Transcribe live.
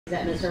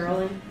that Mr.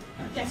 Rowland?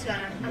 Yes, Your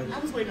Honor. I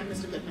was waiting on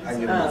Mr. Lippin.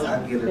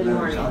 Good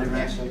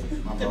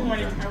morning. Good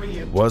morning. How are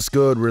you? What's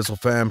good, RIZZLE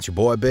fam? It's your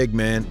boy Big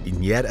Man.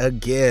 And yet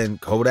again,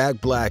 Kodak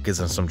Black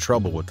is in some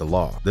trouble with the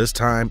law. This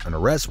time, an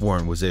arrest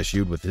warrant was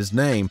issued with his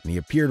name, and he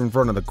appeared in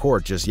front of the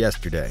court just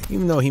yesterday.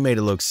 Even though he made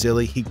it look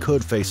silly, he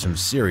could face some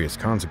serious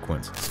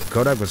consequences.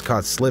 Kodak was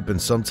caught slipping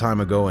some time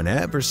ago, and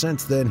ever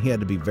since then, he had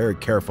to be very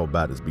careful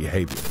about his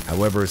behavior.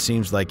 However, it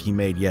seems like he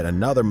made yet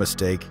another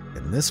mistake,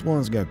 and this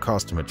one's gonna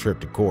cost him a trip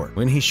to court.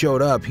 When he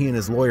showed up, he and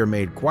his lawyer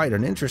made quite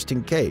an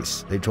interesting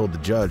case. They told the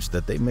judge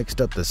that they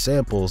mixed up the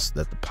samples,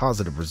 that the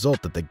positive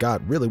result that they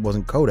got really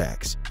wasn't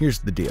Kodak's. Here's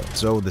the deal.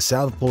 So the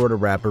South Florida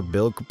rapper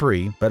Bill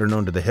Capri, better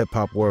known to the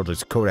hip-hop world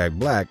as Kodak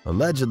Black,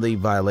 allegedly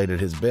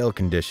violated his bail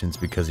conditions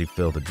because he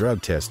failed a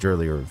drug test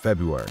earlier in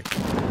February.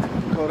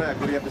 Kodak,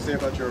 what do you have to say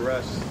about your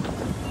arrest?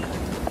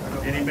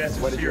 Any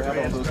message to your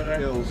fans,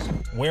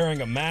 Kodak?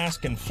 Wearing a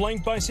mask and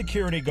flanked by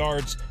security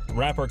guards,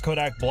 rapper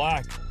Kodak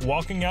Black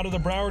walking out of the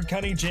Broward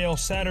County Jail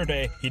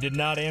Saturday. He did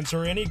not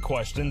answer any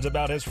questions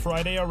about his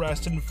Friday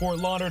arrest in Fort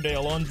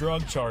Lauderdale on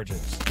drug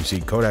charges. You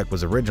see, Kodak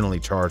was originally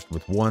charged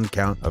with 1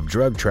 count of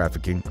drug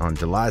trafficking on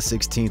July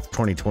 16,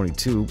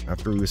 2022,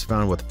 after he was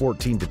found with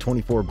 14 to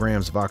 24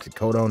 grams of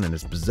oxycodone in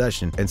his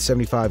possession and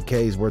 75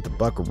 K's worth of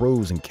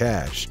buckaroos in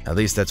cash. At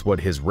least that's what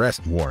his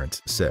arrest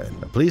warrant said.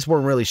 The police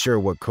weren't really sure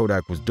what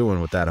Kodak was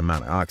doing with that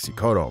amount of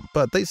oxycodone,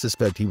 but they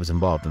suspect he was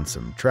involved in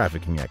some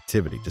trafficking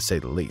activity, to say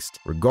the least.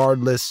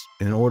 Regardless,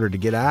 in order to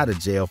get out of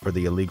jail for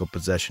the illegal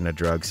possession of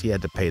drugs, he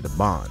had to pay the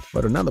bond.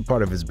 But another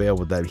part of his bail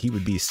was that he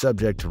would be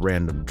subject to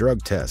random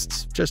drug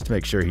tests, just to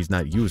make sure he's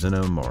not using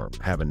them or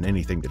having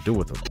anything to do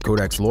with them.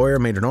 Kodak's lawyer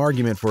made an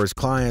argument for his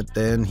client,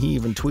 then he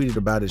even tweeted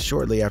about it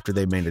shortly after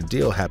they made a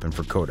deal happen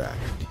for Kodak.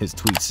 His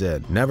tweet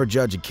said, "Never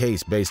judge a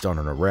case based on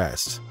an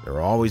arrest. There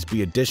will always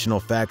be additional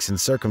facts and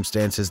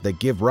circumstances that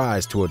give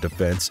rise to a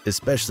defense,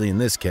 especially in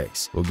this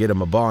case. We'll get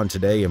him a bond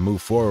today and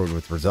move forward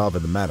with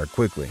resolving the matter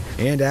quickly."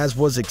 And as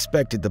was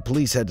expected, the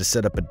police had to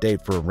set up a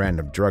date for a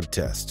random drug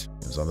test.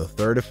 It was on the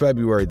 3rd of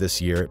February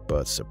this year,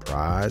 but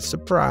surprise,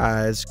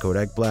 surprise,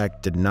 Kodak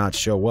Black did not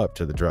show up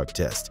to the drug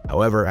test.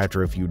 However,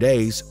 after a few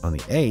days, on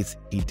the 8th,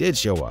 he did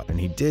show up, and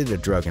he did a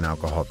drug and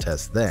alcohol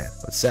test then.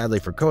 But sadly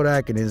for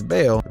Kodak and his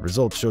bail, the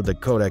results showed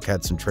that Kodak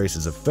had some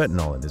traces of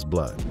fentanyl in his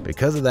blood.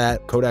 Because of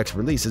that, Kodak's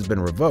release has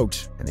been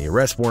revoked, and the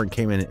arrest warrant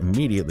came in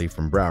immediately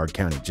from Broward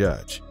County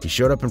judge. He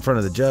showed up in front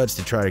of the judge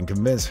to try and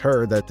convince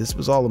her that this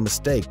was all a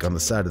mistake on the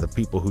side of the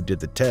people who did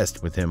the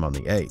test with him on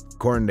the 8th.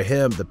 According to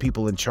him, the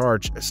people in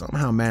charge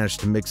somehow managed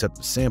to mix up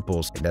the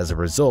samples, and as a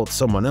result,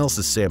 someone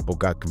else's sample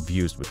got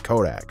confused with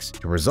Kodak's.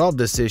 To resolve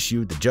this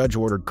issue, the judge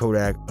ordered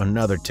Kodak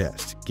another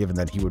test, given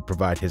that he would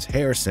provide his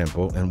hair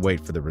sample and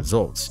wait for the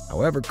results.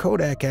 However,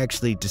 Kodak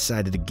actually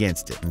decided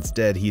against it.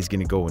 Instead, he's going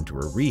to go into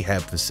a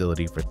rehab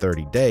facility for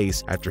 30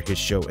 days after his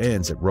show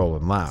ends at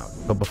Rollin' Loud.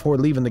 But before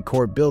leaving the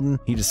court building,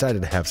 he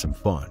decided to have some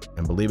fun.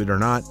 And believe it or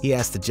not, he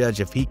asked the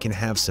judge if he can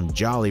have some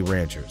Jolly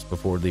Ranchers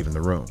before leaving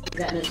the room. Is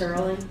that Mr.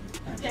 Rowland?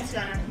 Yes,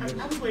 Your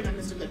Honor. I was waiting on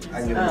Mr. Lippin.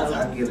 Good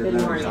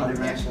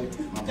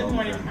morning. Good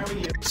morning. How are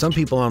you? Some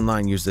people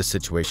online use this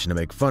situation to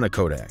make fun of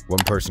Kodak. One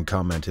person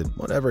commented,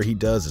 "Whatever he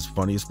does is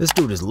funny. This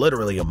dude is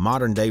literally a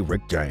modern-day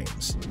Rick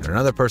James." And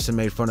another person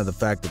made fun of the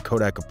fact that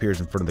Kodak appears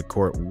in front of the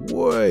court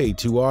way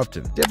too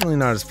often. Definitely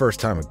not his first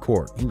time in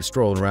court. He was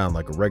strolling around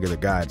like a regular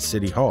guy at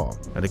City Hall.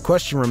 Now the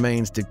question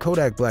remains, did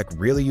Kodak Black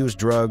really use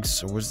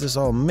drugs, or was this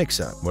all a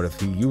mix-up? What if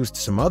he used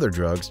some other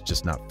drugs,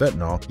 just not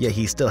fentanyl, yet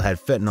he still had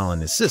fentanyl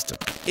in his system?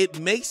 It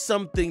makes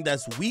something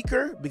that's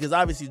weaker, because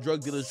obviously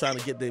drug dealers trying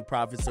to get their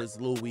profits, so it's a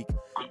little weak.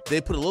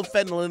 They put a little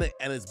fentanyl in it,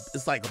 and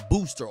it's like a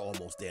booster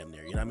almost, damn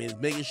near. You know what I mean? It's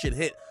making shit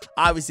hit.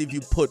 Obviously, if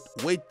you put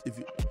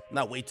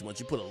not way too much,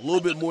 you put a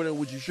little bit more than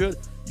what you should,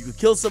 you could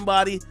kill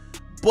somebody.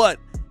 But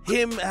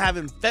him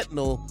having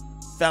fentanyl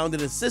found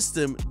in his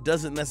system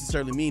doesn't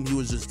necessarily mean he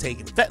was just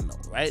taking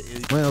fentanyl, right?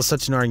 Well,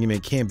 such an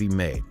argument can be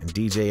made, and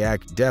DJ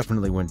Ack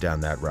definitely went down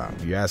that route.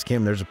 If you ask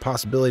him, there's a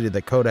possibility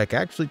that Kodak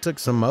actually took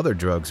some other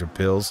drugs or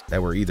pills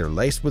that were either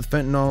laced with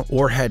fentanyl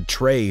or had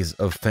trays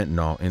of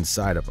fentanyl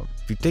inside of them.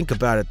 If you think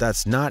about it,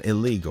 that's not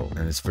illegal,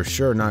 and it's for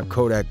sure not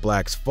Kodak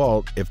Black's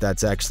fault if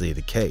that's actually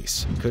the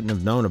case. He couldn't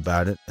have known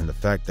about it, and the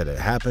fact that it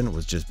happened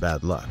was just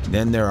bad luck.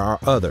 Then there are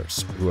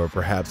others who are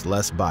perhaps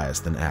less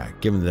biased than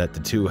Ack, given that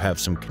the two have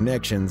some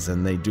connections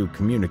and they do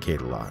communicate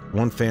a lot.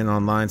 One fan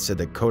online said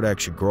that Kodak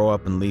should grow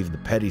up and leave the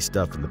petty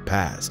stuff in the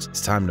past.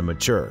 It's time to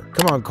mature.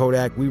 Come on,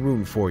 Kodak, we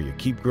rooting for you.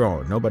 Keep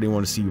growing. Nobody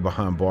want to see you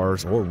behind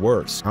bars or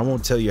worse. I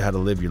won't tell you how to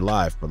live your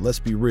life, but let's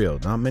be real.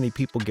 Not many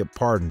people get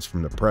pardons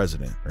from the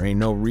president. There ain't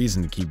no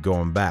reason to keep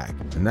going back.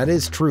 And that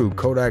is true.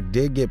 Kodak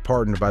did get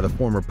pardoned by the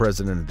former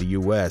president of the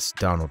US,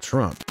 Donald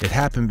Trump. It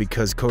happened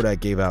because Kodak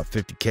gave out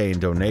 $50K in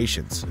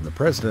donations, and the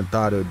president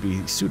thought it would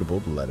be suitable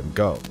to let him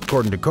go.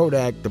 According to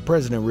Kodak, the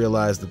president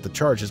realized that the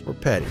charges were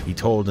petty. He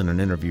told in an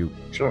interview,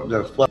 "Trump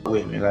just fuck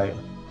with me. Like,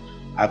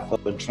 I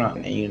fuck with Trump,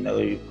 and you know,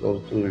 you go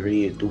through the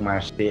read, do my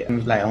shit. I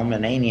was like, oh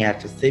man, they ain't even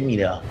have to send me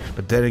there.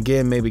 But then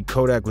again, maybe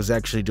Kodak was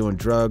actually doing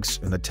drugs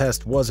and the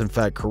test was in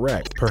fact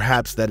correct.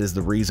 Perhaps that is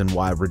the reason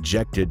why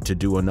rejected to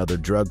do another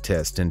drug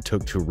test and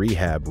took to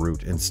rehab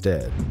route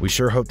instead. We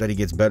sure hope that he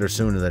gets better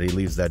soon and that he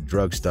leaves that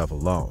drug stuff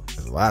alone.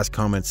 As the last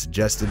comment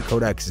suggested,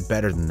 Kodak is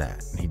better than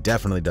that. And he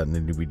definitely doesn't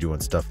need to be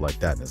doing stuff like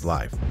that in his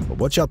life. But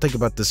what y'all think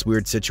about this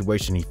weird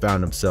situation he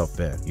found himself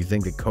in? You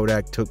think that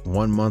Kodak took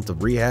 1 month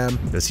of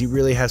rehab? Does he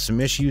really have some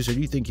issues, or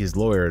do you think his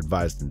lawyer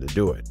advised him to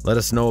do it? Let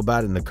us know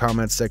about it in the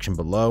comments section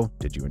below.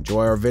 Did you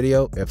enjoy our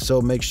video? If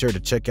so, make sure to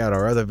check out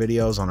our other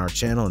videos on our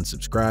channel and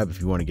subscribe if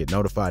you want to get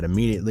notified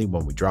immediately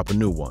when we drop a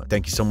new one.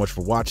 Thank you so much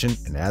for watching,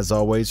 and as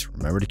always,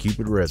 remember to keep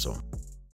it RIZZLE.